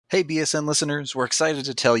Hey BSN listeners, we're excited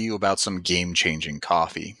to tell you about some game-changing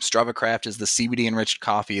coffee. Strava Craft is the CBD-enriched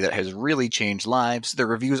coffee that has really changed lives. Their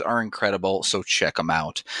reviews are incredible, so check them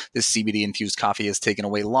out. This CBD-infused coffee has taken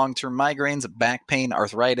away long-term migraines, back pain,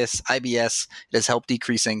 arthritis, IBS. It has helped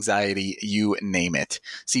decrease anxiety, you name it.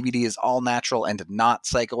 CBD is all natural and not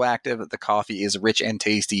psychoactive. The coffee is rich and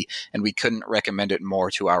tasty, and we couldn't recommend it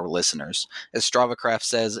more to our listeners. As Strava Craft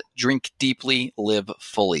says, drink deeply, live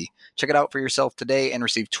fully. Check it out for yourself today and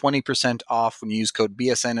receive 20% off when you use code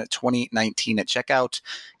BSN2019 at checkout.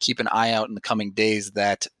 Keep an eye out in the coming days.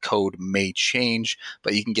 That code may change,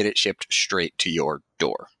 but you can get it shipped straight to your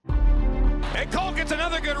door. And Cole gets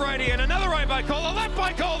another good righty and another right by Cole. A left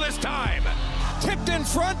by Cole this time. Tipped in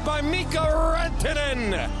front by Mika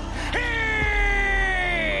Rantanen. He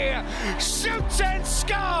shoots and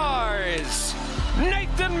scores.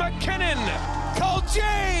 Nathan MacKinnon. Cole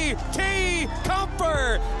J.T.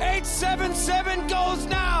 Comfer. 877 goes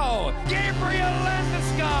now. Gabriel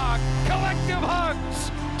Landeskog. Collective hugs.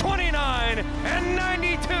 29 and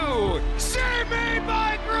 92. Save made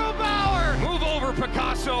by Grubauer. Move over,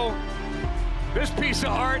 Picasso. This piece of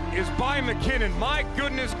art is by MacKinnon. My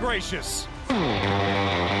goodness gracious.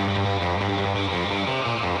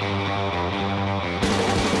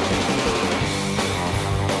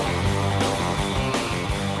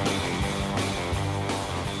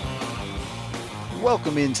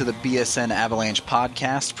 Welcome into the BSN Avalanche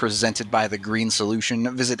podcast presented by The Green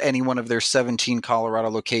Solution. Visit any one of their 17 Colorado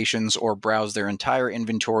locations or browse their entire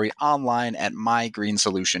inventory online at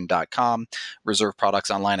mygreensolution.com. Reserve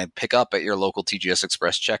products online and pick up at your local TGS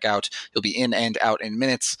Express checkout. You'll be in and out in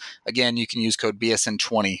minutes. Again, you can use code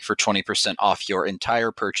BSN20 for 20% off your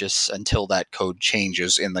entire purchase until that code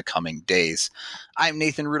changes in the coming days. I'm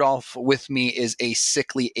Nathan Rudolph. With me is a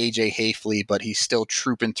sickly AJ Hafley, but he's still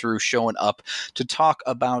trooping through, showing up to talk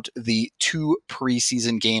about the two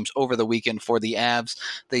preseason games over the weekend for the Avs.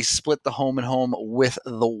 They split the home and home with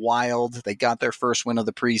the Wild. They got their first win of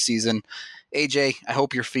the preseason. AJ, I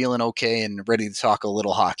hope you're feeling okay and ready to talk a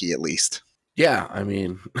little hockey at least. Yeah, I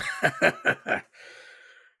mean,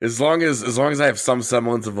 as long as I have some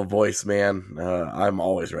semblance of a voice, man, I'm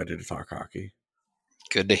always ready to talk hockey.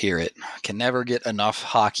 Good to hear it. Can never get enough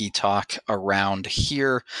hockey talk around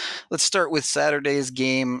here. Let's start with Saturday's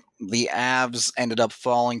game. The Avs ended up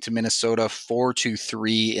falling to Minnesota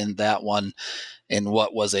 4-3 in that one, in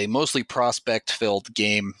what was a mostly prospect-filled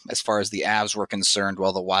game as far as the Avs were concerned,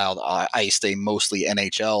 while the Wild iced a mostly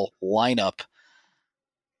NHL lineup.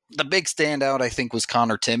 The big standout, I think, was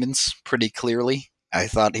Connor Timmins, pretty clearly. I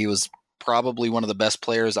thought he was probably one of the best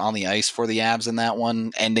players on the ice for the Avs in that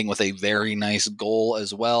one, ending with a very nice goal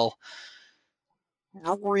as well.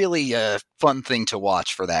 Really a fun thing to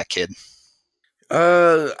watch for that kid.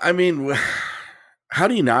 I mean, how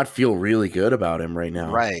do you not feel really good about him right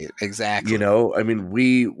now? Right, exactly. You know, I mean,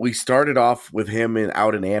 we started off with him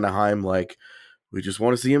out in Anaheim, like, we just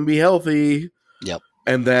want to see him be healthy. Yep.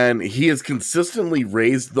 And then he has consistently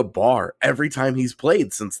raised the bar every time he's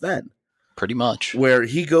played since then. Pretty much. Where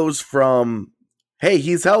he goes from, hey,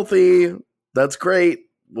 he's healthy, that's great,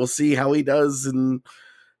 we'll see how he does and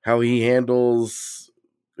how he handles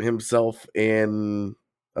himself in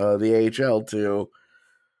the AHL, to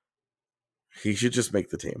he should just make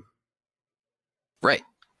the team. Right.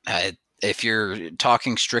 If you're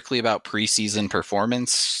talking strictly about preseason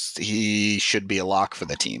performance, he should be a lock for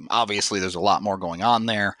the team. Obviously, there's a lot more going on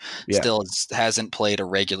there. Yeah. Still hasn't played a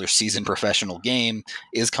regular season professional game,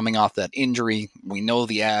 is coming off that injury. We know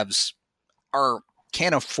the Avs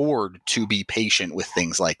can't afford to be patient with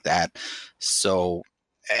things like that. So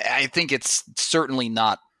I think it's certainly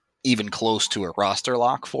not even close to a roster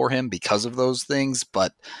lock for him because of those things,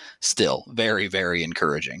 but still very, very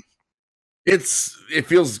encouraging. It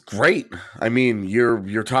feels great. I mean,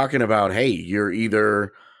 you're talking about, hey, you're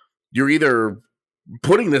either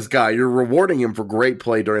putting this guy, you're rewarding him for great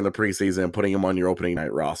play during the preseason and putting him on your opening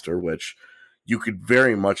night roster, which you could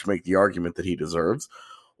very much make the argument that he deserves,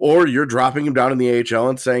 or you're dropping him down in the AHL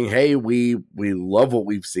and saying, hey, we love what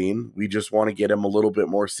we've seen. We just want to get him a little bit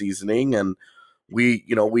more seasoning, and we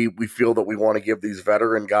feel that we want to give these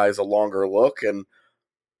veteran guys a longer look. And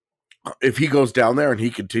if he goes down there and he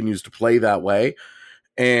continues to play that way,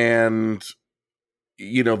 and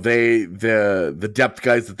you know, the depth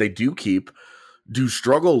guys that they do keep do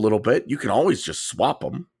struggle a little bit, you can always just swap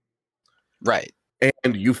them. Right.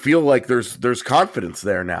 And you feel like there's confidence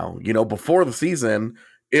there now. You know, before the season,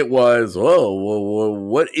 it was,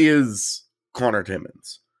 what is Connor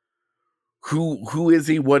Timmins? Who is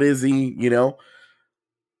he? What is he? You know?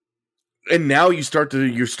 And now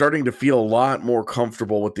you're starting to feel a lot more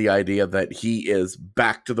comfortable with the idea that he is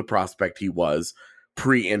back to the prospect he was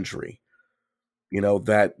pre-injury.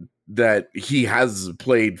 That he has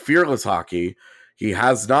played fearless hockey. He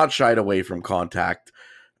has not shied away from contact.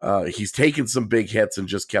 He's taken some big hits and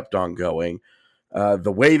just kept on going.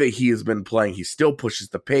 The way that he has been playing, he still pushes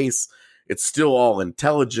the pace. It's still all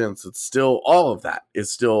intelligence. It's still all of that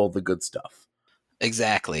is still the good stuff.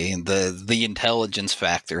 Exactly. The intelligence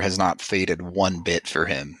factor has not faded one bit for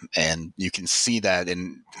him. And you can see that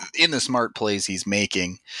in the smart plays he's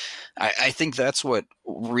making. I think that's what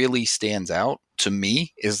really stands out to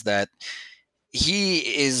me, is that he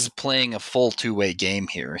is playing a full two-way game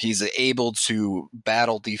here. He's able to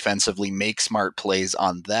battle defensively, make smart plays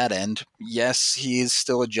on that end. Yes, he is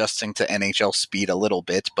still adjusting to NHL speed a little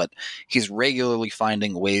bit, but he's regularly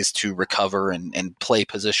finding ways to recover and play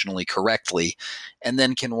positionally correctly, and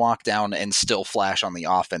then can walk down and still flash on the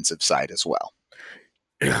offensive side as well.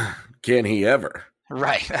 Can he ever?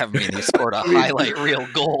 Right. I mean, he scored a highlight reel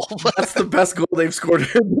goal. That's the best goal they've scored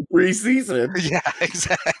in the preseason. Yeah,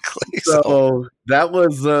 exactly. So that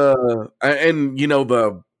was, and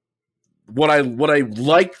what I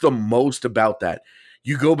like the most about that,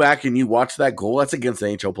 you go back and you watch that goal, that's against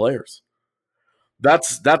NHL players.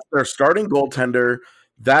 That's their starting goaltender.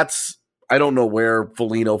 I don't know where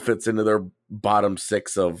Foligno fits into their bottom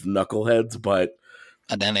six of knuckleheads, but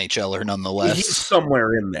an NHLer nonetheless. He's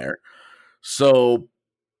somewhere in there. So,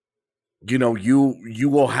 you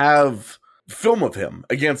will have film of him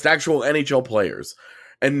against actual NHL players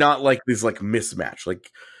and not like this like mismatch. Like,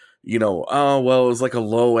 it was like a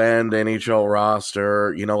low end NHL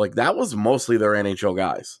roster, like that was mostly their NHL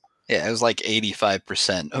guys. Yeah, it was like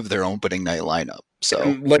 85% of their opening night lineup. So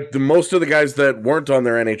and like most of the guys that weren't on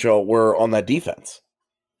their NHL were on that defense.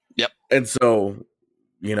 Yep. And so,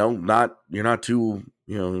 you're not too,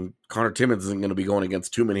 Connor Timmins isn't going to be going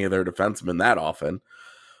against too many of their defensemen that often.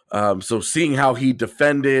 So seeing how he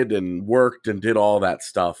defended and worked and did all that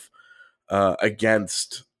stuff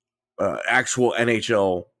against actual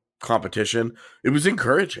NHL competition, it was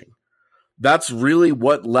encouraging. That's really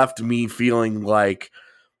what left me feeling like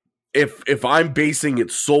if I'm basing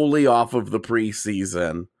it solely off of the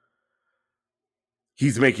preseason,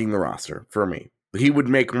 he's making the roster for me. He would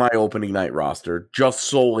make my opening night roster just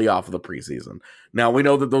solely off of the preseason. Now, we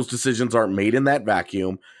know that those decisions aren't made in that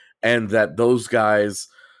vacuum and that those guys,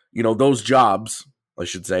 those jobs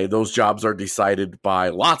are decided by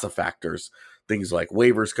lots of factors. Things like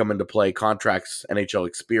waivers come into play, contracts, NHL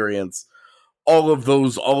experience, all of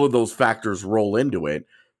those factors roll into it.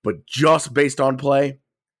 But just based on play,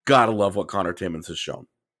 gotta love what Connor Timmins has shown.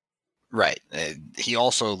 Right. He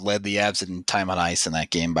also led the Avs in time on ice in that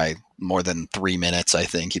game by more than 3 minutes, I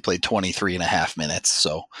think. He played 23 and a half minutes.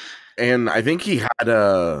 So, and I think he had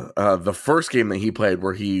the first game that he played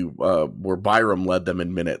where Byram led them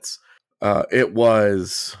in minutes. I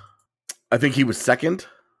think he was second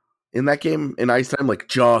in that game in ice time, like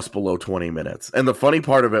just below 20 minutes. And the funny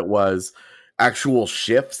part of it was actual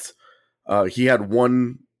shifts. He had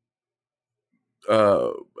one,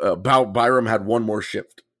 Byram had one more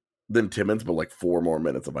shift than Timmins, but like 4 more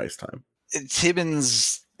minutes of ice time.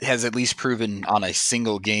 Timmins has at least proven on a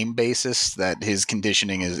single game basis that his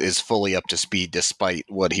conditioning is fully up to speed despite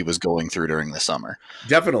what he was going through during the summer.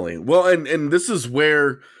 Definitely. Well, and this is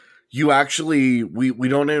where you actually, we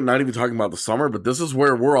don't, not even talking about the summer, but this is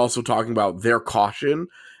where we're also talking about their caution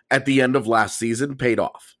at the end of last season paid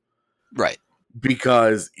off. Right.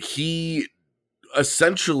 Because he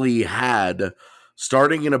essentially had,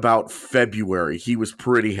 starting in about February, he was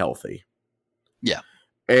pretty healthy. Yeah.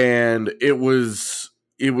 And it was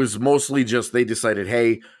mostly just they decided,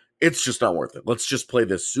 hey, it's just not worth it. Let's just play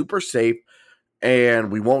this super safe,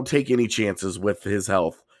 and we won't take any chances with his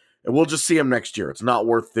health. And we'll just see him next year. It's not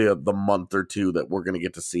worth the month or two that we're going to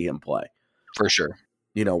get to see him play. For sure.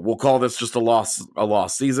 We'll call this just a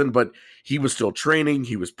lost season, but he was still training.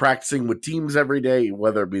 He was practicing with teams every day,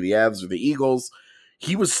 whether it be the Avs or the Eagles.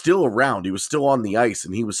 He was still around. He was still on the ice,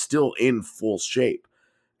 and he was still in full shape.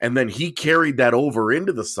 And then he carried that over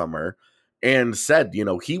into the summer and said,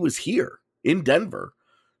 he was here in Denver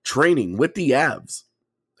training with the Avs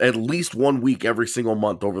at least 1 week every single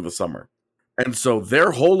month over the summer. And so their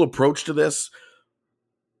whole approach to this,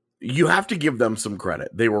 you have to give them some credit.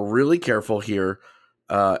 They were really careful here.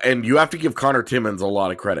 And you have to give Connor Timmins a lot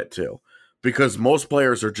of credit too, because most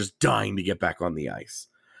players are just dying to get back on the ice.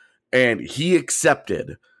 And he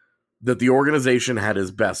accepted that the organization had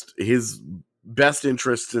his best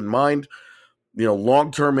interests in mind,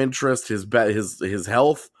 long-term interest, his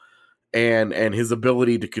health and his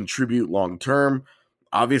ability to contribute long-term.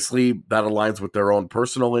 Obviously, that aligns with their own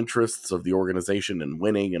personal interests of the organization and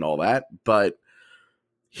winning and all that, but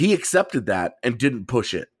he accepted that and didn't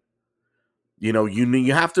push it.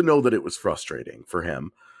 You have to know that it was frustrating for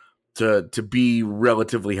him to be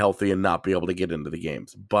relatively healthy and not be able to get into the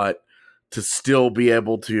games, but to still be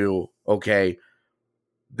able to, okay,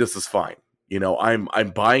 this is fine.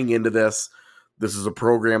 I'm buying into this. This is a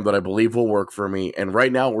program that I believe will work for me. And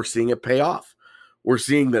right now we're seeing it pay off. We're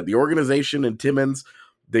seeing that the organization and Timmins,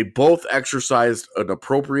 they both exercised an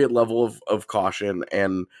appropriate level of caution,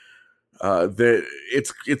 and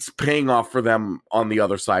it's paying off for them on the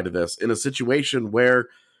other side of this in a situation where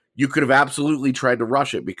you could have absolutely tried to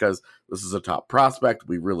rush it because this is a top prospect.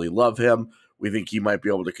 We really love him. We think he might be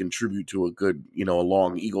able to contribute to a good, a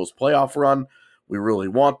long Eagles playoff run. We really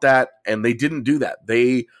want that. And they didn't do that.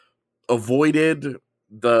 They avoided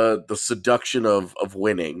the seduction of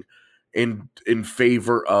winning in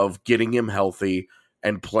favor of getting him healthy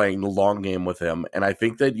and playing the long game with him. And I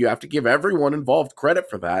think that you have to give everyone involved credit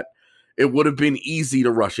for that. It would have been easy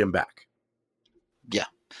to rush him back. Yeah.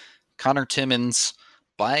 Connor Timmins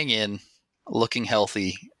buying in, looking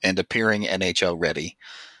healthy, and appearing NHL ready.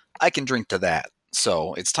 I can drink to that.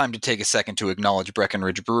 So it's time to take a second to acknowledge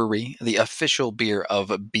Breckenridge Brewery, the official beer of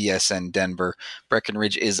BSN Denver.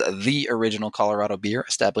 Breckenridge is the original Colorado beer,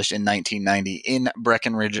 established in 1990 in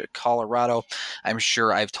Breckenridge, Colorado. I'm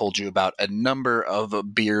sure I've told you about a number of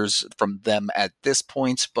beers from them at this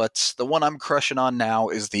point, but the one I'm crushing on now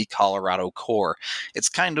is the Colorado Core. It's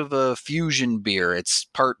kind of a fusion beer. It's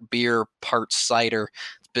part beer, part cider.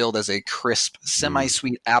 Billed as a crisp,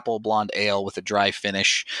 semi-sweet apple blonde ale with a dry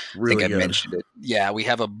finish. Really I think good. I mentioned it. Yeah, we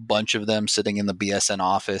have a bunch of them sitting in the BSN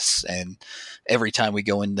office, and every time we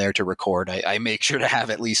go in there to record, I make sure to have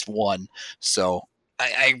at least one. So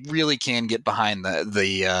I really can get behind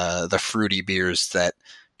the fruity beers that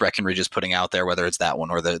Breckenridge is putting out there, whether it's that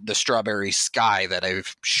one or the Strawberry Sky that I'm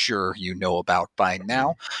sure you know about by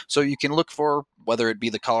now. So you can look for whether it be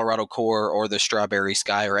the Colorado Core or the Strawberry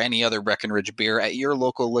Sky or any other Breckenridge beer at your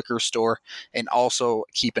local liquor store. And also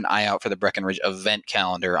keep an eye out for the Breckenridge event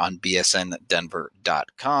calendar on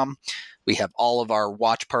bsndenver.com. We have all of our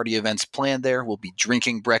watch party events planned there. We'll be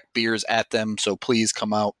drinking Breck beers at them. So please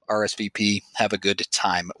come out, RSVP, have a good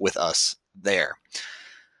time with us there.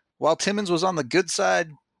 While Timmins was on the good side,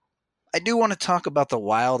 I do want to talk about the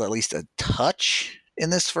Wild at least a touch in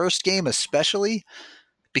this first game, especially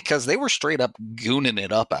because they were straight up gooning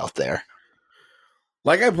it up out there.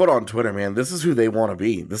 Like I put on Twitter, man, this is who they want to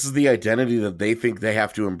be. This is the identity that they think they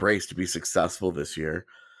have to embrace to be successful this year.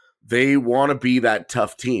 They want to be that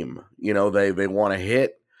tough team. They want to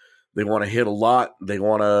hit. They want to hit a lot. They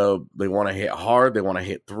want to hit hard. They want to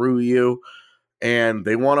hit through you. And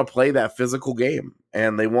they want to play that physical game.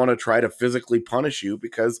 And they want to try to physically punish you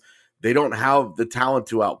because they don't have the talent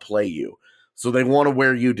to outplay you. So they want to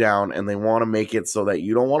wear you down, and they want to make it so that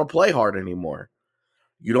you don't want to play hard anymore.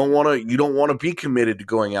 You don't want to be committed to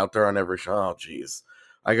going out there on every shot. Oh, geez,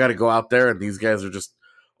 I got to go out there, and these guys are just,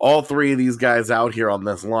 all three of these guys out here on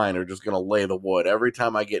this line are just going to lay the wood every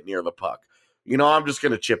time I get near the puck. I'm just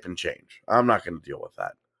going to chip and change. I'm not going to deal with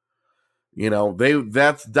that.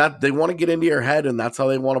 They want to get into your head, and that's how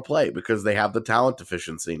they want to play because they have the talent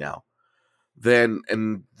deficiency now.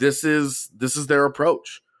 And this is their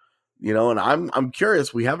approach. And I'm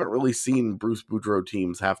curious. We haven't really seen Bruce Boudreau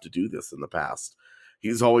teams have to do this in the past.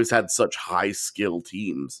 He's always had such high skill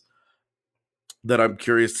teams that I'm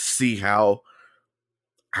curious to see how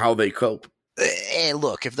they cope. Hey,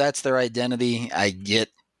 look, if that's their identity, I get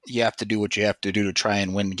you have to do what you have to do to try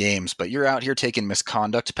and win games, but you're out here taking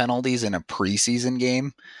misconduct penalties in a preseason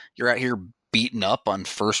game. You're out here beating up on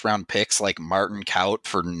first round picks like Martin Kaut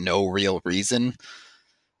for no real reason.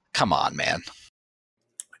 Come on, man.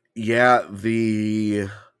 Yeah, what'd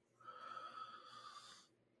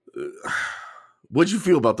you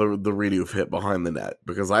feel about the Redoof hit behind the net?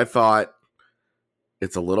 Because I thought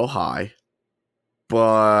it's a little high,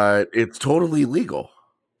 but it's totally legal.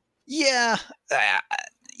 Yeah,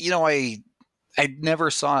 I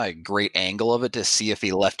never saw a great angle of it to see if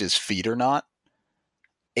he left his feet or not.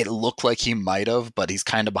 It looked like he might have, but he's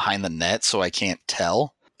kind of behind the net, so I can't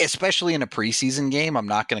tell. Especially in a preseason game, I'm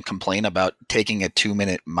not going to complain about taking a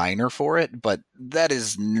 2-minute minor for it, but that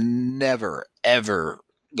is never, ever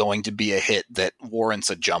going to be a hit that warrants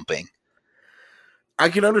a jumping. I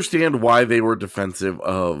can understand why they were defensive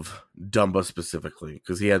of Dumba specifically,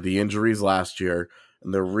 because he had the injuries last year,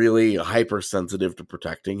 and they're really hypersensitive to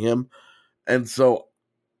protecting him. And so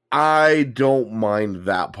I don't mind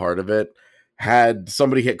that part of it. Had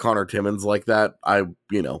somebody hit Connor Timmins like that,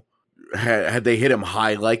 had they hit him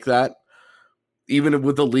high like that, even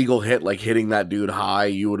with a legal hit, like hitting that dude high,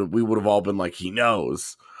 we would have all been like, he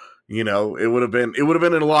knows, it would have been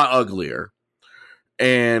a lot uglier.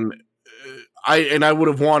 And I would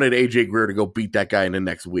have wanted AJ Greer to go beat that guy in the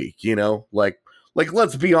next week, like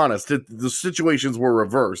let's be honest, the situations were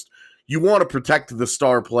reversed. You want to protect the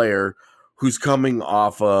star player who's coming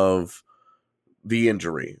off of the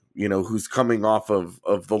injury, who's coming off of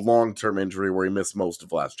the long-term injury where he missed most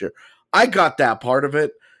of last year. I got that part of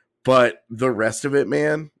it, but the rest of it,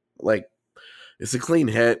 man, like, it's a clean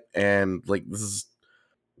hit, and like,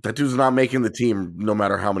 that dude's not making the team no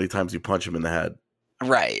matter how many times you punch him in the head.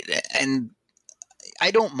 Right. And I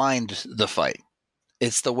don't mind the fight.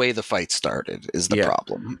 It's the way the fight started is the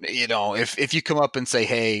problem. If you come up and say,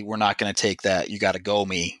 hey, we're not going to take that, you got to go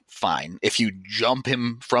me, fine. If you jump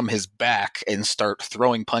him from his back and start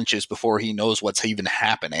throwing punches before he knows what's even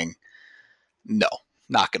happening, no,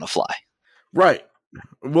 not going to fly. Right.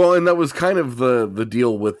 Well, and that was kind of the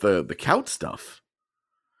deal with the Kout stuff.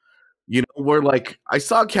 Where like I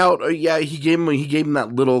saw Kout, he gave him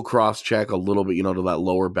that little cross check a little bit, to that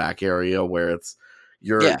lower back area where it's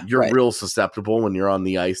you're right. Real susceptible when you're on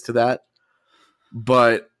the ice to that.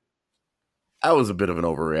 But that was a bit of an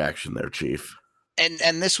overreaction there, Chief.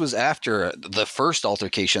 And this was after the first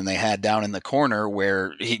altercation they had down in the corner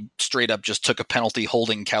where he straight up just took a penalty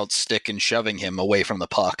holding Kout's stick and shoving him away from the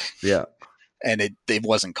puck. Yeah. And it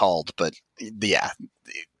wasn't called, but yeah.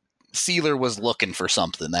 Sealer was looking for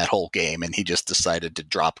something that whole game, and he just decided to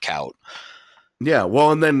drop Kout. Yeah,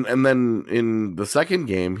 well, and then in the second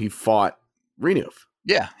game, he fought Renouf.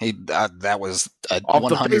 Yeah, that was a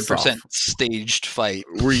 100% staged fight.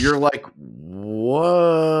 Where you're like, what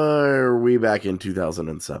are we back in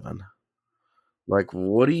 2007? Like,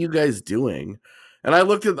 what are you guys doing? And I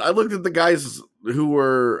looked at the guys who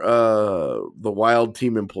were the Wild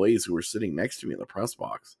team employees who were sitting next to me in the press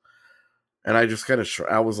box. And I just kind of,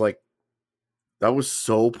 I was like, that was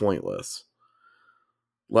so pointless.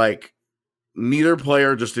 Like, neither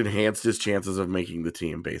player just enhanced his chances of making the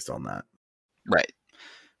team based on that. Right.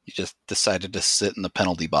 You just decided to sit in the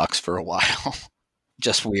penalty box for a while.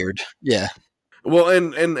 Just weird. Yeah. Well,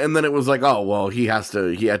 and then it was like, oh, well, he had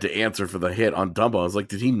to answer for the hit on Dumbo. I was like,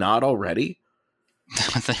 did he not already?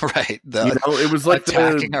 Right. It was like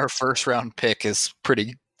attacking our first round pick is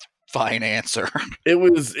pretty fine answer. It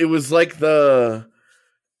was like the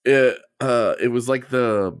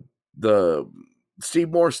Steve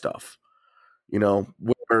Moore stuff,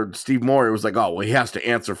 where Steve Moore, it was like, oh, well, he has to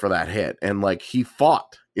answer for that hit. And like, he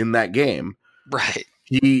fought in that game. Right.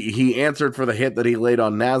 He answered for the hit that he laid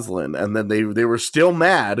on Naslund, and then they were still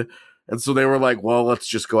mad. And so they were like, well, let's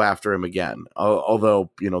just go after him again.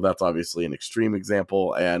 Although, that's obviously an extreme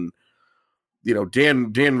example. And,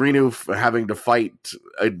 Dan Renouf having to fight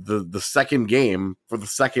the second game for the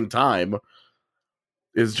second time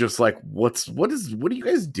is just like, what are you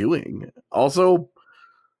guys doing? Also,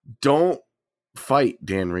 don't fight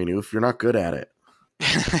Dan Renouf. You're not good at it.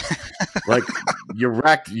 Like, you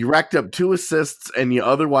racked up 2 assists and you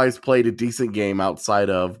otherwise played a decent game outside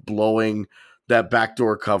of blowing that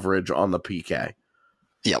backdoor coverage on the PK.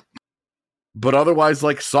 Yep. But otherwise,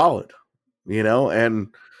 like, solid,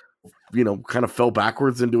 and kind of fell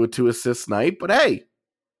backwards into a 2-assist night, but hey,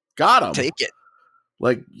 got him. Take it.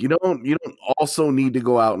 Like, you don't also need to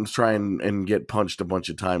go out and try and get punched a bunch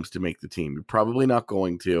of times to make the team. You're probably not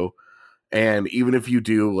going to. And even if you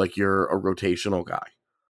do, like, you're a rotational guy.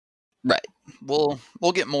 Right. We'll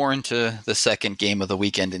get more into the second game of the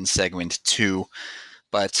weekend in segment 2.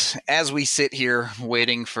 But as we sit here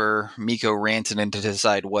waiting for Mikko Rantanen to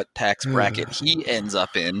decide what tax bracket he ends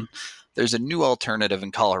up in, there's a new alternative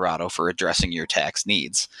in Colorado for addressing your tax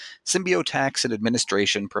needs. Symbio Tax and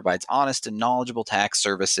Administration provides honest and knowledgeable tax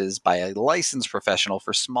services by a licensed professional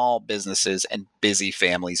for small businesses and busy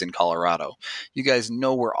families in Colorado. You guys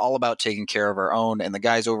know we're all about taking care of our own, and the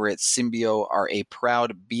guys over at Symbio are a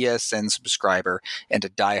proud BSN subscriber and a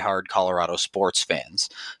diehard Colorado sports fans.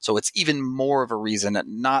 So it's even more of a reason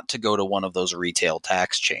not to go to one of those retail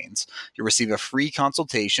tax chains. You'll receive a free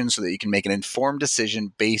consultation so that you can make an informed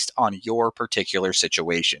decision based on your particular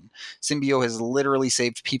situation. Symbio has literally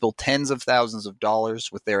saved people tens of thousands of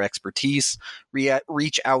dollars with their expertise.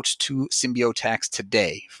 Reach out to Symbio Tax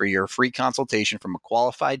today for your free consultation from a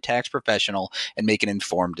qualified tax professional and make an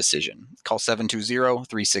informed decision. Call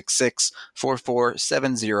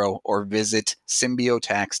 720-366-4470 or visit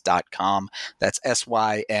symbiotax.com. That's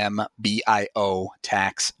SYMBIO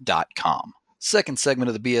tax.com. Second segment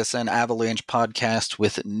of the BSN Avalanche podcast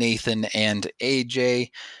with Nathan and AJ.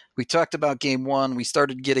 We talked about game 1. We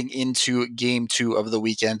started getting into game 2 of the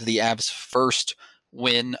weekend, the Avs' first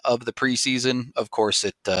win of the preseason. Of course,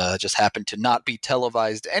 it just happened to not be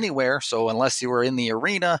televised anywhere, so unless you were in the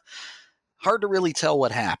arena, hard to really tell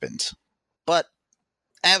what happened. But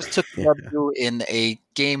Avs took the W in a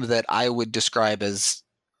game that I would describe as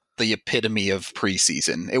the epitome of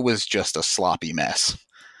preseason. It was just a sloppy mess.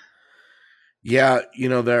 Yeah,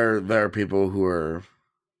 there are people who are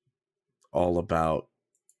all about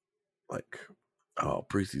like, oh,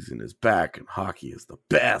 preseason is back and hockey is the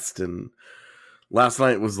best. And last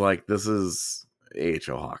night was like, this is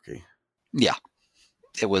AHL hockey. Yeah.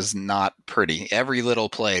 It was not pretty. Every little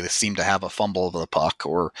play seemed to have a fumble of the puck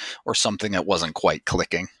or something that wasn't quite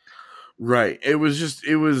clicking. Right. It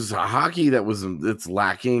was hockey it's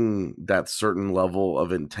lacking that certain level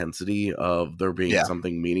of intensity of there being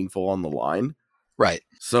something meaningful on the line. Right.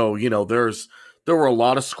 So, there were a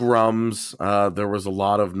lot of scrums. There was a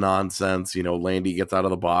lot of nonsense. Landy gets out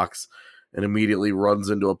of the box and immediately runs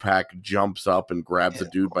into a pack, jumps up and grabs a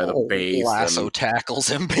dude by the base. Lasso tackles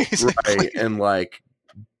him, basically. Right. And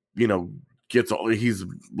he's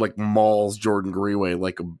like mauls Jordan Greenway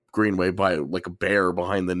by like a bear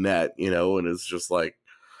behind the net, and it's just like,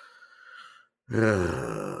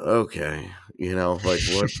 okay, like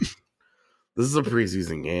what? This is a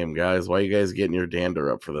preseason game, guys. Why are you guys getting your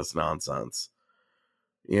dander up for this nonsense?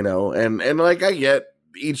 And like I get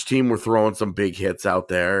each team were throwing some big hits out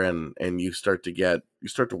there, and you start to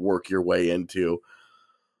work your way into,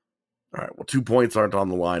 all right, well, 2 points aren't on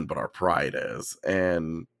the line, but our pride is.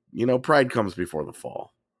 And pride comes before the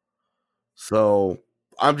fall. So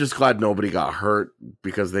I'm just glad nobody got hurt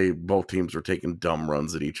because both teams were taking dumb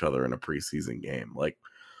runs at each other in a preseason game. Like,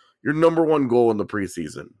 your number one goal in the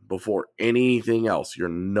preseason, before anything else, your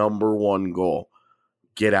number one goal,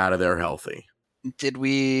 get out of there healthy. Did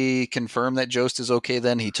we confirm that Jost is okay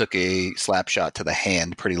then? He took a slap shot to the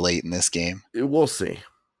hand pretty late in this game. We'll see.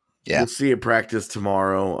 Yeah. We'll see at practice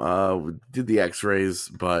tomorrow. We did the x-rays,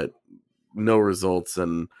 but no results.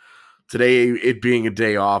 And today, it being a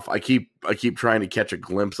day off, I keep trying to catch a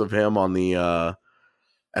glimpse of him on the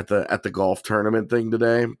at the golf tournament thing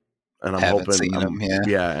today. And I'm hoping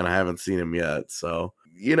and I haven't seen him yet. So,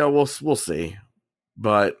 we'll see.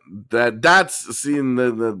 But that's seeing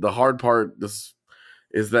the hard part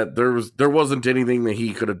is that there wasn't anything that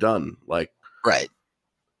he could have done. Like, right.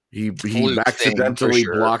 He accidentally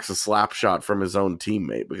blocks a slap shot from his own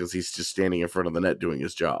teammate because he's just standing in front of the net doing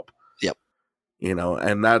his job. Yep.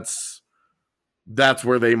 And that's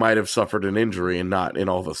where they might have suffered an injury and not in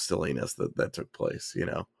all the silliness that took place,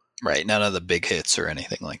 Right. None of the big hits or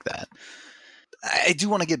anything like that. I do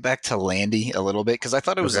want to get back to Landy a little bit because I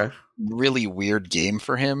thought it was a really weird game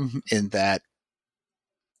for him in that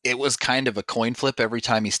it was kind of a coin flip every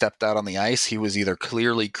time he stepped out on the ice. He was either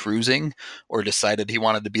clearly cruising or decided he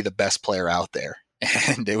wanted to be the best player out there.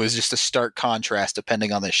 And it was just a stark contrast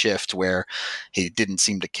depending on the shift where he didn't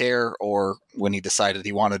seem to care, or when he decided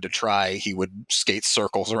he wanted to try, he would skate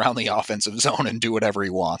circles around the offensive zone and do whatever he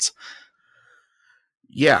wants.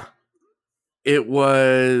 Yeah. It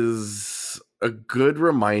was a good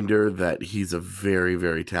reminder that he's a very,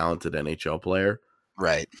 very talented NHL player.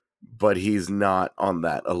 Right. But he's not on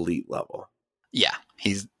that elite level. Yeah.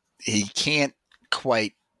 He can't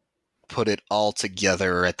quite put it all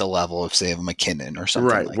together at the level of, say, of McKinnon or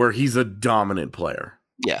something. Right, where he's a dominant player.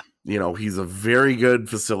 Yeah. He's a very good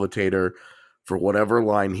facilitator for whatever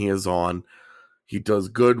line he is on. He does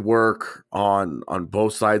good work on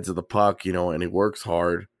both sides of the puck, and he works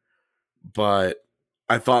hard. But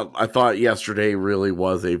I thought yesterday really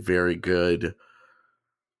was a very good,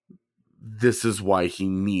 this is why he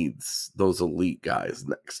needs those elite guys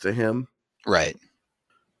next to him. Right.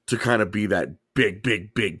 To kind of be that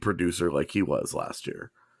big producer like he was last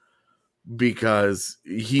year. Because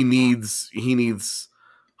he needs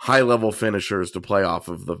high level finishers to play off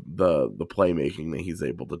of the playmaking that he's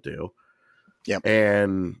able to do. Yep.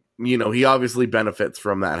 And he obviously benefits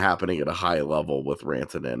from that happening at a high level with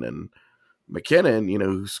Rantanen and McKinnon,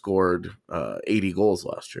 who scored 80 goals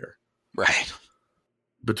last year. Right.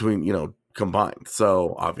 Between, combined.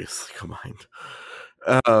 So obviously combined.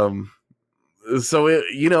 So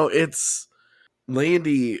it's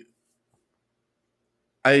Landy.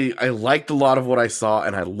 I liked a lot of what I saw,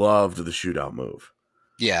 and I loved the shootout move.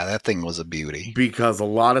 Yeah, that thing was a beauty. Because a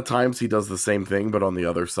lot of times he does the same thing, but on the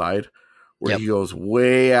other side, where he goes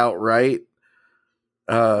way out right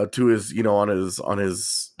to his, on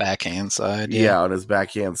his backhand side. Yeah, on his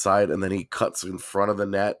backhand side, and then he cuts in front of the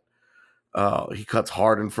net. He cuts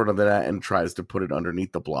hard in front of the net and tries to put it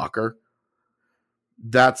underneath the blocker.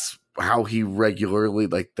 That's how he regularly,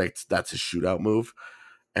 that's his shootout move.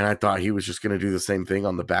 And I thought he was just going to do the same thing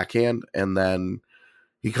on the backhand. And then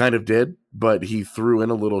he kind of did, but he threw in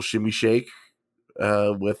a little shimmy shake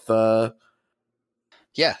with...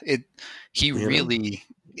 Yeah, he really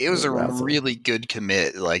It was a That's really good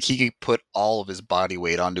commit. Like, he could put all of his body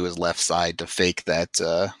weight onto his left side to fake that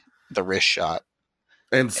the wrist shot.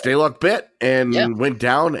 And Stalock bit and Yeah. went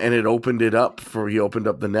down, and he opened up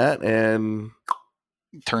the net and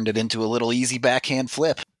turned it into a little easy backhand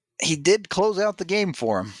flip. He did close out the game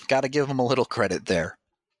for him. Got to give him a little credit there.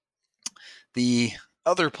 The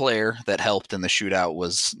other player that helped in the shootout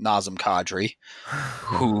was Nazem Kadri,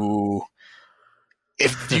 who,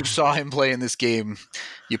 if you saw him play in this game,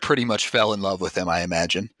 you pretty much fell in love with him, I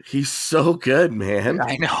imagine. he's so good, man.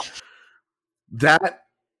 I know. That,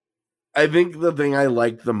 I think the thing I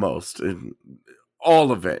liked the most in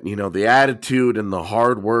all of it, the attitude and the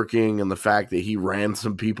hard working and the fact that he ran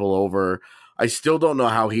some people over. I still don't know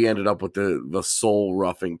how he ended up with the soul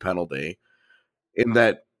roughing penalty in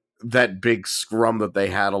that big scrum that they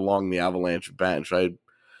had along the Avalanche bench. I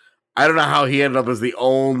don't know how he ended up as the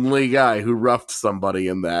only guy who roughed somebody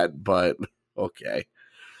in that, but okay.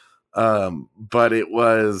 But it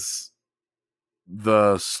was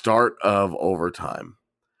the start of overtime.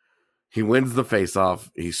 He wins the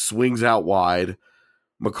faceoff. He swings out wide.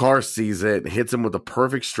 Makar sees it, hits him with a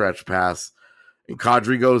perfect stretch pass, and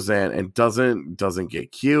Kadri goes in and doesn't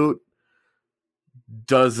get cute,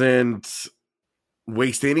 doesn't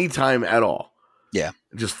waste any time at all. Yeah.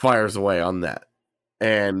 Just fires away on net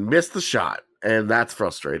and missed the shot. And that's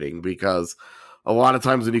frustrating because a lot of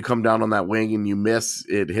times when you come down on that wing and you miss,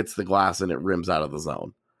 it hits the glass and it rims out of the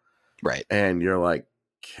zone. Right. And you're like,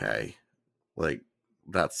 okay, like,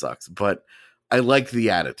 that sucks. But I like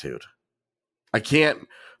the attitude. I can't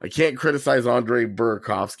criticize Andrei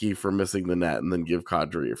Burakovsky for missing the net and then give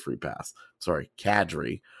Kadri a free pass.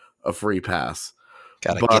 Kadri a free pass.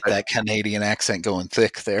 Gotta get that Canadian accent going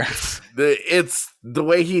thick there. It's the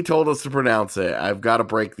way he told us to pronounce it. I've got to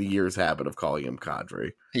break the year's habit of calling him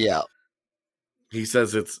Kadri. Yeah. He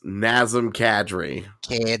says it's Nazem Kadri.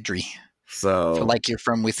 Kadri. So like you're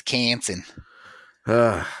from Wisconsin.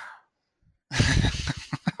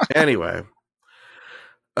 Anyway,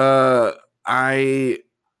 I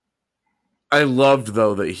loved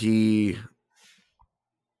though that he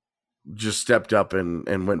just stepped up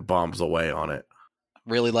and went bombs away on it.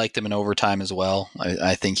 Really liked him in overtime as well.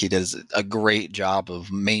 I think he does a great job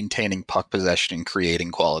of maintaining puck possession and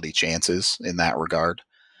creating quality chances in that regard.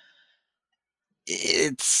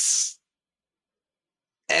 It's,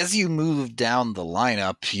 as you move down the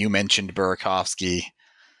lineup, you mentioned Burakovsky.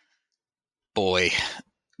 Boy,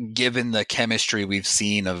 given the chemistry we've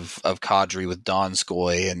seen of Kadri with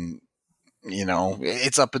Donskoy, and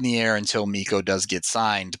it's up in the air until Mikko does get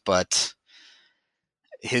signed, but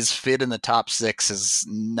his fit in the top six has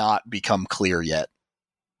not become clear yet.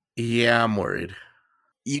 Yeah, I'm worried.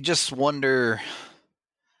 You just wonder.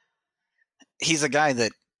 He's a guy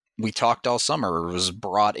that we talked all summer was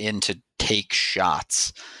brought in to take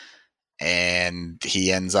shots, and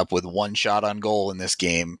he ends up with one shot on goal in this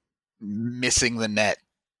game, missing the net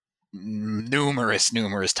numerous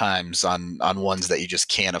times on ones that you just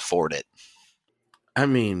can't afford it. I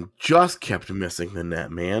mean, just kept missing the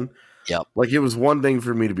net, man. Yep. Like, it was one thing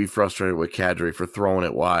for me to be frustrated with Kadri for throwing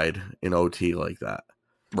it wide in OT like that.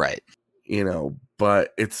 Right.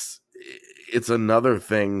 But it's another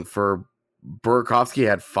thing for Burakovsky.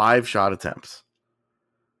 Had 5 shot attempts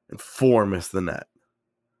and 4 missed the net.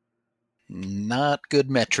 Not good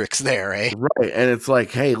metrics there, eh? Right. And it's like,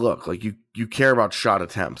 hey, look, like you care about shot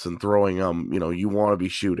attempts and throwing them, you want to be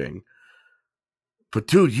shooting. But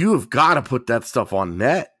dude, you have got to put that stuff on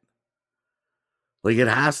net. Like, it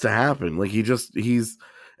has to happen. Like, it's a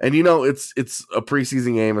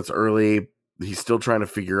preseason game. It's early. He's still trying to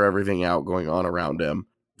figure everything out going on around him.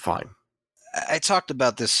 Fine. I talked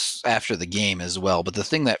about this after the game as well, but the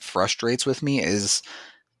thing that frustrates with me is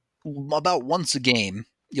about once a game,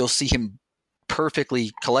 you'll see him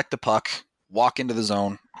perfectly collect the puck, walk into the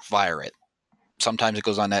zone, fire it. Sometimes it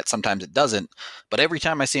goes on net, sometimes it doesn't. But every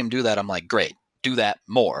time I see him do that, I'm like, great, do that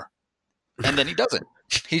more. And then he doesn't.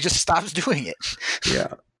 He just stops doing it.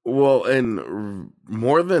 Yeah. Well, and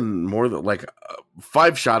more than like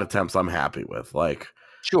 5 shot attempts, I'm happy with. Like,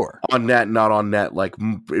 sure, on net, not on net. Like,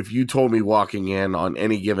 if you told me walking in on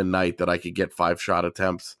any given night that I could get 5 shot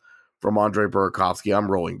attempts from Andrei Burakovsky,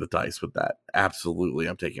 I'm rolling the dice with that. Absolutely,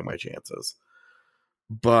 I'm taking my chances.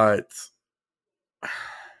 But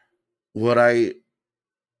what I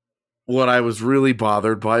was really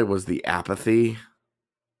bothered by was the apathy.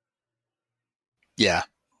 Yeah.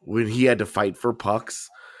 When he had to fight for pucks,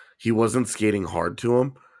 he wasn't skating hard to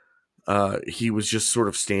him. He was just sort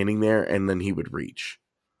of standing there, and then he would reach.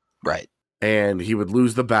 Right. And he would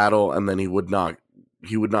lose the battle, and then he would not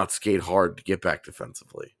skate hard to get back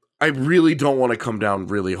defensively. I really don't want to come down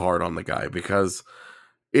really hard on the guy because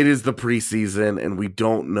it is the preseason, and we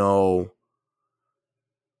don't know.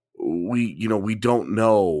 We don't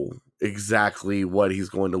know exactly what he's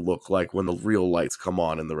going to look like when the real lights come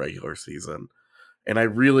on in the regular season. And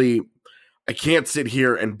I can't sit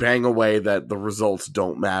here and bang away that the results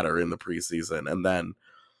don't matter in the preseason and then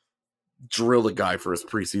drill the guy for his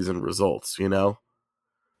preseason results,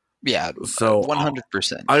 Yeah, So 100%.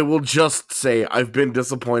 I will just say I've been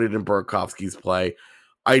disappointed in Burakovsky's play.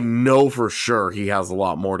 I know for sure he has a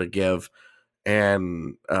lot more to give,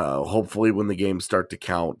 and hopefully when the games start to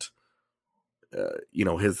count,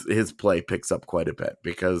 his play picks up quite a bit,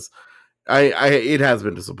 because it has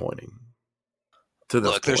been disappointing.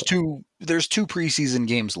 Look, there's two preseason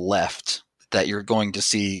games left that you're going to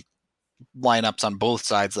see lineups on both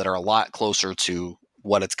sides that are a lot closer to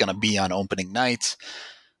what it's going to be on opening night.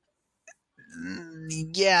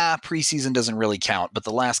 Yeah, preseason doesn't really count, but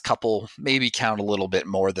the last couple maybe count a little bit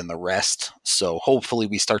more than the rest. So hopefully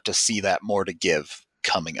we start to see that more to give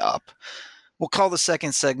coming up. We'll call the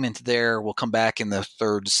second segment there. We'll come back in the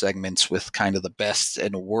third segment with kind of the best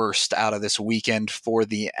and worst out of this weekend for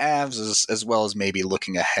the Avs, as well as maybe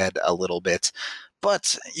looking ahead a little bit.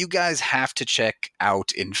 But you guys have to check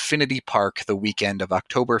out Infinity Park the weekend of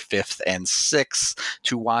October 5th and 6th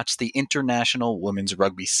to watch the International Women's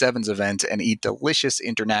Rugby Sevens event and eat delicious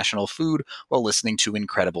international food while listening to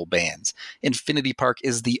incredible bands. Infinity Park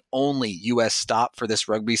is the only U.S. stop for this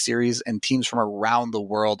rugby series, and teams from around the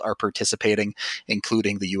world are participating,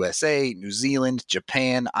 including the USA, New Zealand,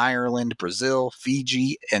 Japan, Ireland, Brazil,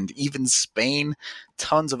 Fiji, and even Spain.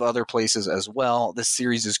 Tons of other places as well. This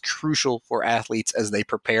series is crucial for athletes as they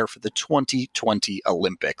prepare for the 2020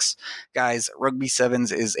 Olympics. Guys, Rugby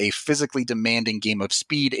Sevens is a physically demanding game of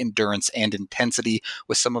speed, endurance, and intensity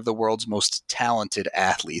with some of the world's most talented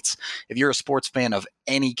athletes. If you're a sports fan of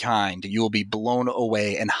any kind, you will be blown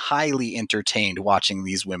away and highly entertained watching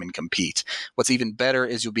these women compete. What's even better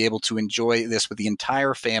is you'll be able to enjoy this with the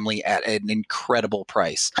entire family at an incredible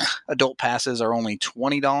price. Adult passes are only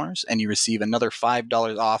 $20, and you receive another $5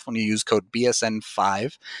 off when you use code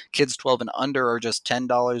BSN5. Kids 12 and under are just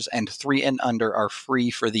 $10, and 3 and under are free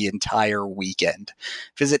for the entire weekend.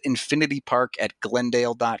 Visit Infinity Park at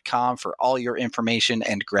Glendale.com for all your information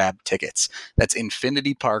and grab tickets. That's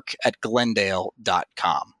Infinity Park at Glendale.com.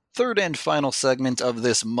 Third and final segment of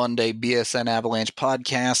this Monday BSN Avalanche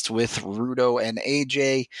podcast with Rudo and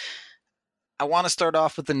AJ. I want to start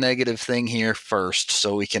off with the negative thing here first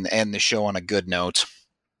so we can end the show on a good note.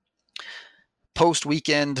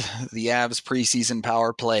 Post-weekend, the Avs preseason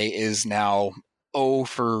power play is now 0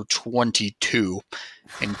 for 22,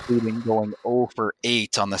 including going 0 for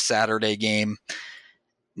 8 on the Saturday game.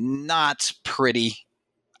 Not pretty.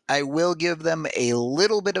 I will give them a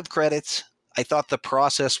little bit of credit. I thought the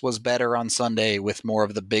process was better on Sunday with more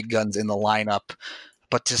of the big guns in the lineup,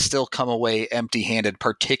 but to still come away empty-handed,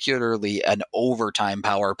 particularly an overtime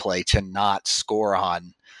power play to not score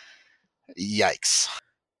on, yikes.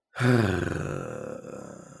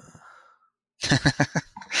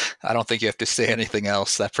 I don't think you have to say anything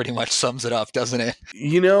else. That pretty much sums it up, doesn't it?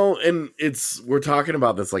 And we're talking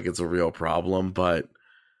about this like it's a real problem, but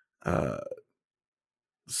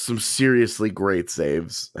some seriously great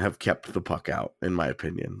saves have kept the puck out, in my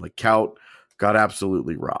opinion. Like, Kaut got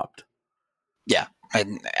absolutely robbed. Yeah,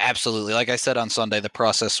 and absolutely. Like I said on Sunday, the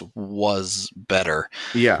process was better.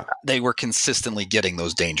 Yeah. They were consistently getting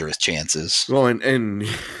those dangerous chances. Well, and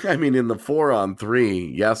I mean, in the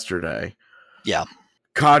 4-on-3 yesterday, yeah,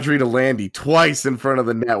 Kadri to Landy twice in front of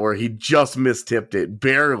the net where he just mistipped it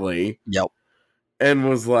barely. Yep. And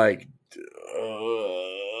was like,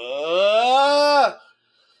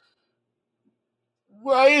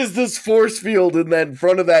 why is this force field in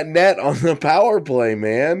front of that net on the power play,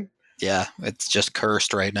 man? Yeah, it's just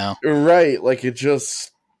cursed right now. Right, like it just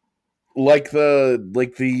like the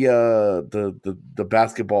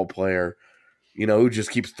basketball player, who just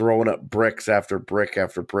keeps throwing up bricks after brick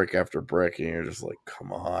after brick after brick, and you're just like,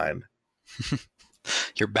 come on.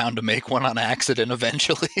 You're bound to make one on accident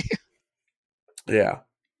eventually. Yeah,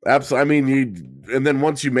 absolutely. I mean, and then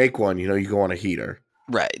once you make one, you go on a heater.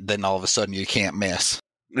 Right. Then all of a sudden you can't miss.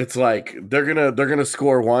 It's like they're gonna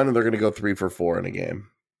score one and they're gonna go 3 for 4 in a game.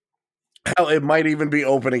 Hell, it might even be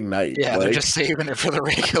opening night. Yeah, they're just saving it for the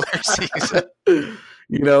regular season.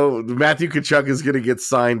 Matthew Tkachuk is going to get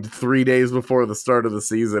signed 3 days before the start of the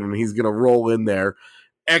season, and he's going to roll in there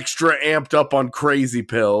extra amped up on crazy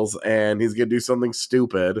pills, and he's going to do something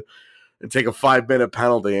stupid and take a 5-minute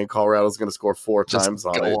penalty, and Colorado's going to score 4 times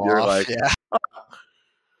on it. You're like, yeah.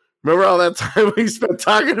 Remember all that time we spent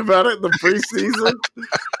talking about it in the preseason?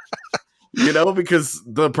 Because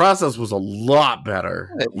the process was a lot better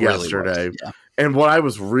yesterday. Really was, yeah. And what I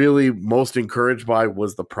was really most encouraged by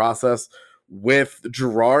was the process with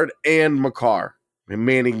Girard and Makar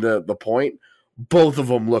manning the point. Both of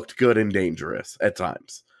them looked good and dangerous at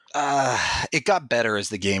times. It got better as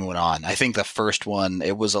the game went on. I think the first one,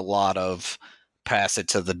 it was a lot of pass it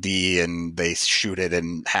to the D and they shoot it,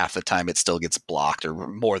 and half the time it still gets blocked, or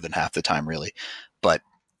more than half the time, really. But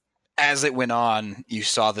as it went on, you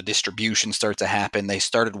saw the distribution start to happen. They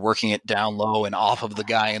started working it down low and off of the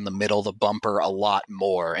guy in the middle, the bumper, a lot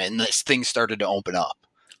more, and this thing started to open up.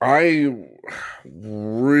 I'm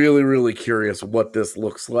really, really curious what this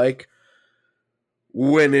looks like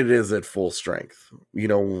when it is at full strength. You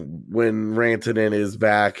know, when Rantanen is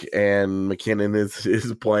back and McKinnon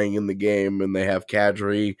is playing in the game, and they have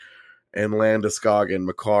Kadri and Landeskog and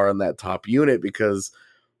Makar in that top unit, because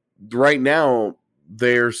right now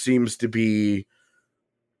there seems to be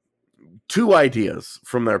two ideas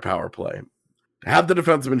from their power play. Have the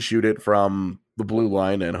defenseman shoot it from the blue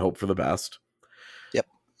line and hope for the best. Yep.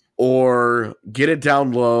 Or get it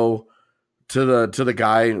down low to the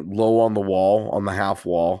guy low on the wall, on the half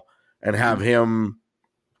wall, and have him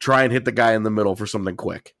try and hit the guy in the middle for something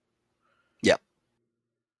quick. Yep.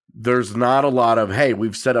 There's not a lot of, hey,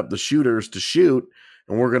 we've set up the shooters to shoot,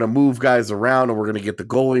 and we're going to move guys around, and we're going to get the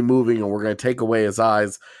goalie moving, and we're going to take away his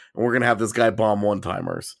eyes, and we're going to have this guy bomb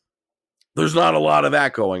one-timers. There's not a lot of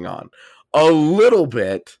that going on. A little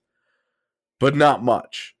bit, but not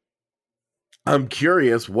much. I'm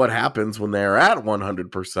curious what happens when they're at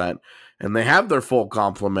 100% and they have their full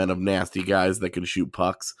complement of nasty guys that can shoot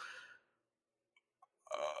pucks.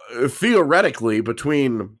 Theoretically,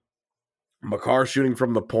 between Makar shooting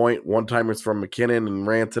from the point, one-timers from McKinnon and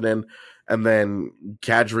Rantanen, and then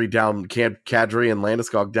Kadri and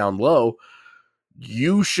Landeskog down low,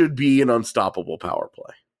 you should be an unstoppable power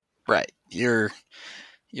play. Right. You're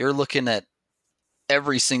looking at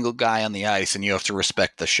every single guy on the ice, and you have to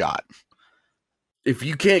respect the shot. If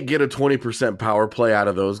you can't get a 20% power play out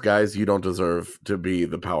of those guys, you don't deserve to be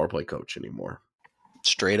the power play coach anymore.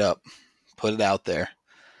 Straight up. Put it out there.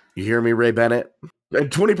 You hear me, Ray Bennett?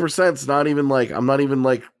 And 20% is not even like, I'm not even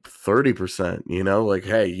like 30%, you know? Like,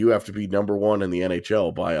 hey, you have to be number one in the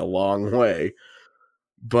NHL by a long way.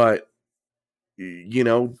 But, you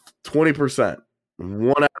know, 20%.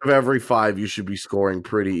 1 out of every 5 you should be scoring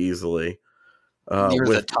pretty easily. Near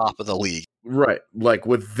the top of the league. Right. Like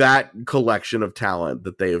with that collection of talent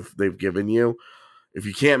that they've given you, if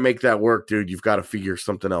you can't make that work, dude, you've got to figure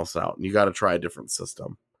something else out, and you got to try a different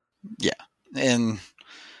system. Yeah. And,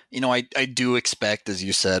 you know, I do expect, as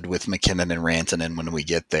you said, with McKinnon and Rantanen, when we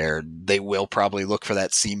get there, they will probably look for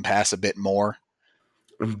that seam pass a bit more.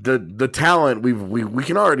 The talent, we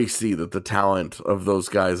can already see that the talent of those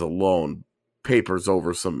guys alone papers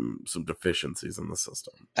over some deficiencies in the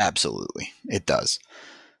system. Absolutely. It does.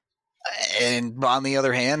 And on the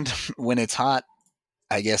other hand, when it's hot,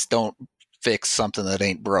 I guess don't fix something that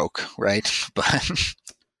ain't broke, right? But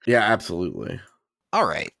yeah, absolutely. All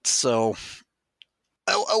right. So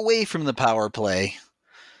away from the power play,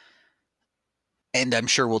 and I'm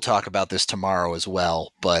sure we'll talk about this tomorrow as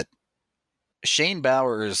well, but Shane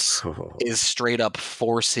Bowers is straight up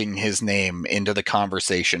forcing his name into the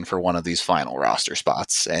conversation for one of these final roster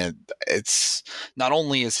spots. And it's not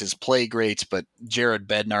only is his play great, but Jared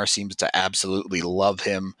Bednar seems to absolutely love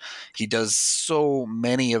him. He does so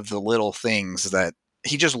many of the little things that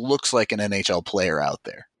he just looks like an NHL player out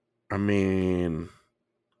there. I mean,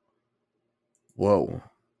 whoa.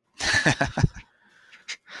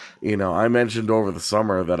 You know, I mentioned over the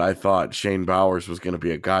summer that I thought Shane Bowers was going to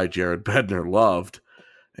be a guy Jared Bednar loved,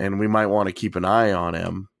 and we might want to keep an eye on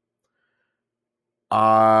him.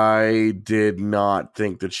 I did not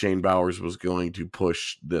think that Shane Bowers was going to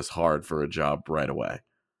push this hard for a job right away.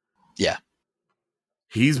 Yeah.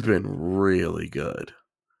 He's been really good.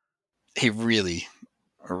 He really,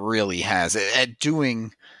 really has. At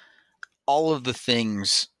doing all of the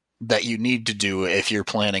things that you need to do if you're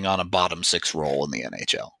planning on a bottom 6 role in the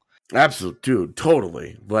NHL. Absolutely, dude,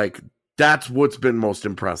 totally. Like, that's what's been most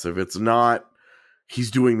impressive. It's not he's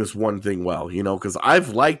doing this one thing well, you know, because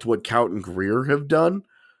I've liked what Kaut and Greer have done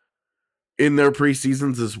in their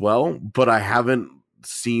preseasons as well, but I haven't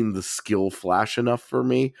seen the skill flash enough for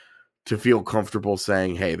me to feel comfortable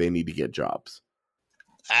saying, hey, they need to get jobs.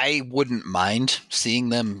 I wouldn't mind seeing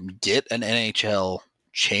them get an NHL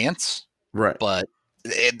chance, right? But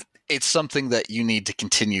it's something that you need to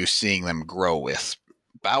continue seeing them grow with.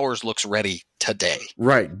 Bowers looks ready today.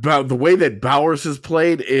 Right. But the way that Bowers has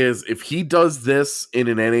played is if he does this in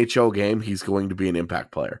an NHL game, he's going to be an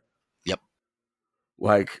impact player. Yep.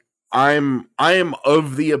 Like, I am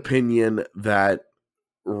of the opinion that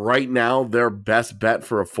right now their best bet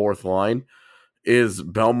for a fourth line is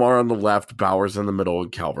Belmar on the left, Bowers in the middle,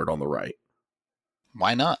 and Calvert on the right.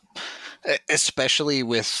 Why not? Especially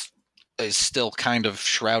with a still kind of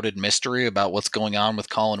shrouded mystery about what's going on with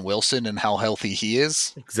Colin Wilson and how healthy he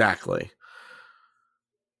is. Exactly.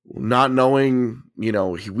 Not knowing,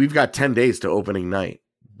 we've got 10 days to opening night.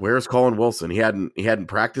 Where's Colin Wilson? He hadn't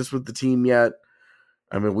practiced with the team yet.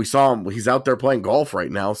 I mean, we saw him. He's out there playing golf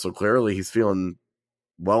right now, so clearly he's feeling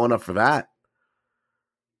well enough for that.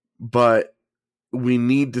 But we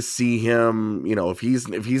need to see him, if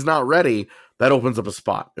he's not ready, that opens up a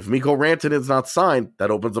spot. If Mikko Rantanen's not signed,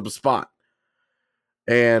 that opens up a spot.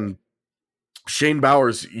 And Shane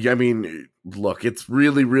Bowers, I mean, look, it's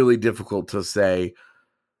really, really difficult to say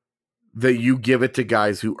that you give it to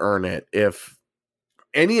guys who earn it. If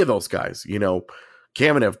any of those guys,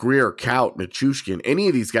 Kamenev, Greer, Kaut, Nichushkin, any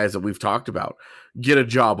of these guys that we've talked about get a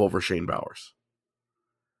job over Shane Bowers.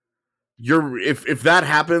 If that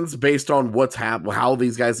happens based on how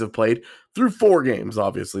these guys have played through 4 games,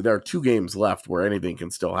 obviously there are 2 games left where anything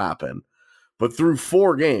can still happen, but through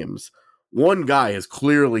 4 games, one guy has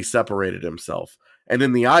clearly separated himself, and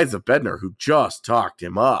in the eyes of Bednar, who just talked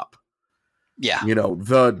him up,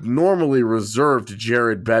 the normally reserved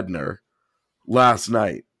Jared Bednar last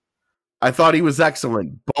night, I thought he was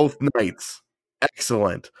excellent both nights.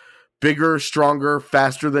 Excellent. Bigger, stronger,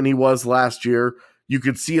 faster than he was last year. You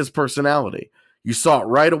could see his personality. You saw it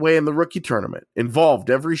right away in the rookie tournament.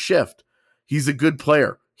 Involved every shift. He's a good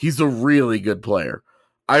player. He's a really good player.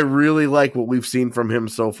 I really like what we've seen from him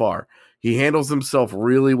so far. He handles himself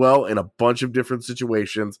really well in a bunch of different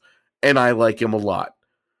situations, and I like him a lot.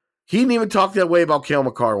 He didn't even talk that way about Cale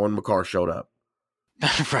Makar when Makar showed up.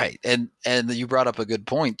 Right. And you brought up a good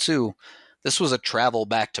point, too. This was a travel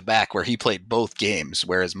back-to-back where he played both games,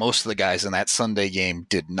 whereas most of the guys in that Sunday game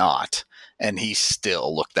did not, and he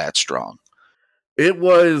still looked that strong. It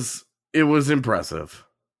was impressive.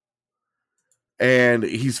 And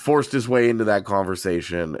he's forced his way into that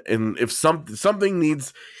conversation. And if something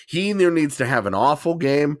he either needs to have an awful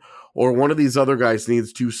game or one of these other guys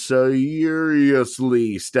needs to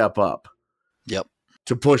seriously step up. Yep.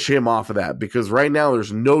 To push him off of that, because right now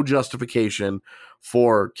there's no justification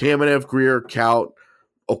for Kamenev, Greer, Kaut,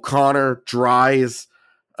 O'Connor, Dries,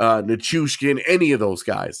 Nichushkin, any of those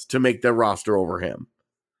guys to make their roster over him.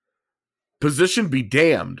 Position be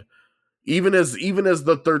damned. Even as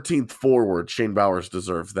the 13th forward, Shane Bowers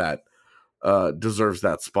deserves that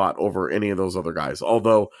spot over any of those other guys.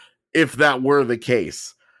 Although, if that were the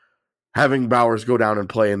case, having Bowers go down and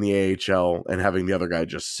play in the AHL and having the other guy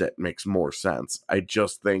just sit makes more sense. I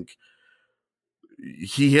just think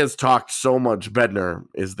he has talked so much. Bednar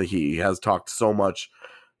is he has talked so much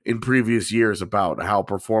in previous years about how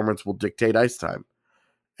performance will dictate ice time.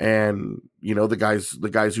 And, the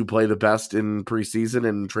guys who play the best in preseason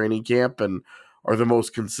and training camp and are the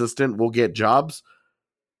most consistent will get jobs.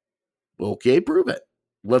 Okay, prove it.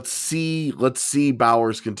 Let's see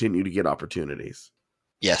Bowers continue to get opportunities.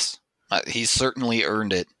 Yes. He's certainly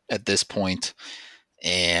earned it at this point.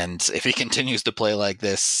 And if he continues to play like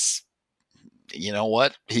this, you know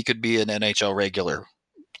what? He could be an NHL regular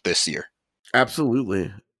this year.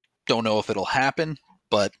 Absolutely. Don't know if it'll happen,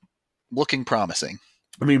 but looking promising.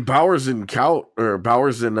 I mean, Bowers and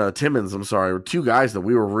Timmins, were 2 guys that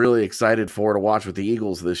we were really excited to watch with the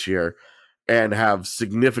Eagles this year and have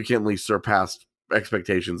significantly surpassed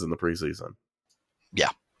expectations in the preseason. Yeah,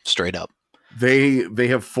 straight up. They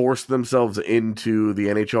have forced themselves into the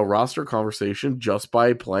NHL roster conversation just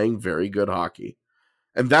by playing very good hockey.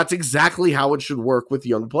 And that's exactly how it should work with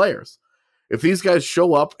young players. If these guys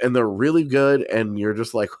show up and they're really good and you're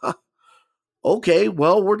just like, okay,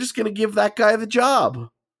 well, we're just going to give that guy the job.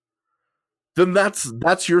 Then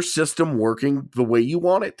that's your system working the way you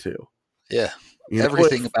want it to. Yeah.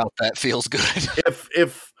 Everything about that feels good.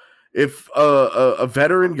 If a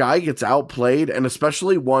veteran guy gets outplayed, and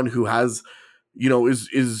especially one who has,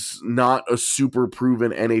 is not a super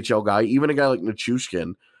proven NHL guy, even a guy like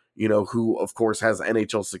Nichushkin, who of course has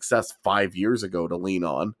NHL success 5 years ago to lean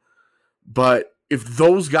on. But if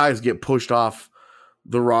those guys get pushed off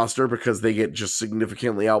the roster because they get just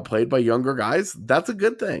significantly outplayed by younger guys, that's a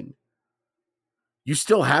good thing. You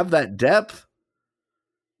still have that depth.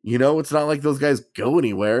 It's not like those guys go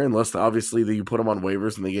anywhere unless obviously you put them on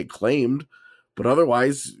waivers and they get claimed. But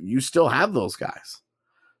otherwise, you still have those guys.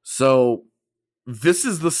 So this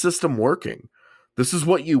is the system working. This is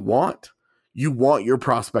what you want. You want your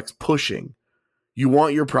prospects pushing. You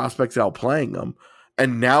want your prospects outplaying them.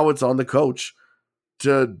 And now it's on the coach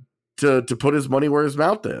to put his money where his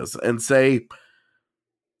mouth is and say,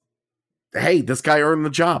 hey, this guy earned the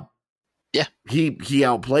job. Yeah. He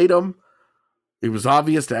outplayed him. It was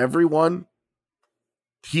obvious to everyone.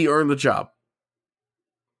 he earned the job.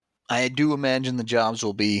 I do imagine the jobs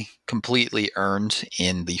will be completely earned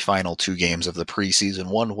in the final 2 games of the preseason,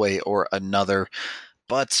 one way or another.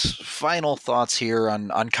 But final thoughts here on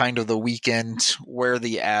kind of the weekend, where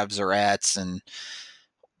the Avs are at, and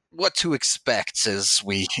what to expect as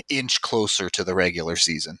we inch closer to the regular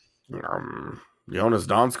season. Jonas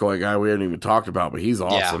Donskoy guy we hadn't even talked about, but he's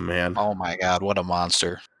awesome, man. Oh my God, what a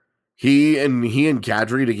monster. He and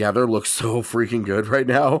Kadri together look so freaking good right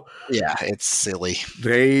now. Yeah, it's silly.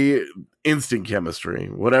 They instant chemistry.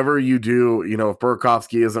 Whatever you do, if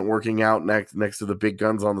Burakovsky isn't working out next to the big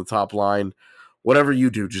guns on the top line, whatever you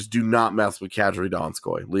do, just do not mess with Kadri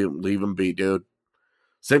Donskoy. Leave him be, dude.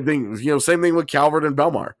 Same thing, same thing with Calvert and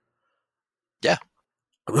Belmar. Yeah.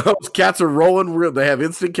 Those cats are rolling. They have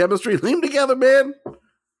instant chemistry. Leave them together, man.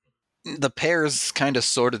 The pairs kind of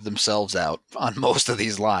sorted themselves out on most of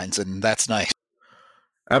these lines, and that's nice.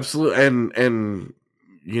 Absolutely. And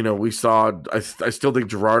we saw, I still think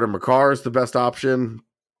Girard and Makar is the best option.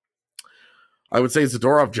 I would say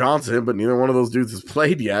Zadorov Johnson, but neither one of those dudes has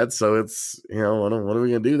played yet. So it's, what are we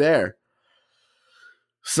going to do there?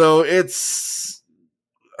 So it's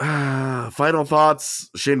final thoughts.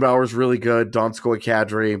 Shane Bauer's really good. Donskoy,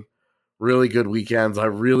 Kadri, really good weekends. I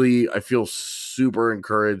feel super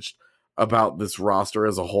encouraged about this roster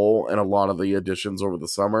as a whole, and a lot of the additions over the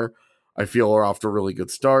summer I feel are off to really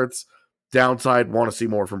good starts. Downside, want to see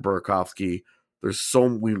more from Burakovsky.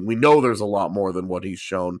 We know there's a lot more than what he's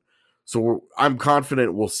shown, so I'm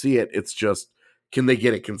confident we'll see it. It's just, can they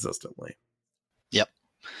get it consistently? Yep.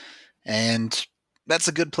 And that's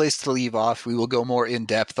a good place to leave off. We will go more in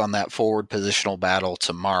depth on that forward positional battle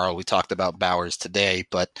tomorrow. We talked about Bowers today,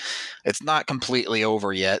 but it's not completely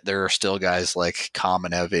over yet. There are still guys like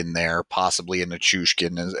Kamenev in there, possibly in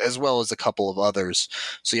Nichushkin, as well as a couple of others.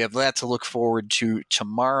 So you have that to look forward to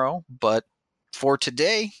tomorrow. But for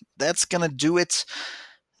today, that's going to do it.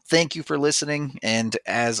 Thank you for listening. And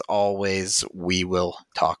as always, we will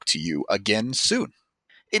talk to you again soon.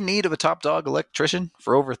 In need of a top dog electrician?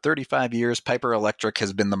 For over 35 years, Piper Electric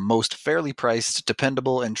has been the most fairly priced,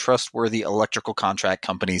 dependable, and trustworthy electrical contract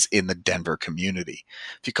companies in the Denver community.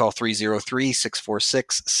 If you call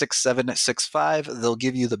 303-646-6765, they'll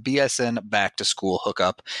give you the BSN back to school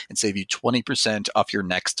hookup and save you 20% off your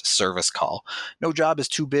next service call. No job is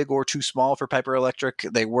too big or too small for Piper Electric.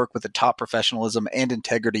 They work with the top professionalism and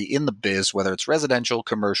integrity in the biz, whether it's residential,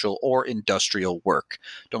 commercial, or industrial work.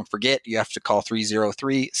 Don't forget, you have to call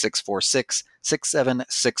 303-646-6765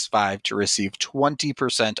 to receive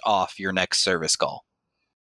 20% off your next service call.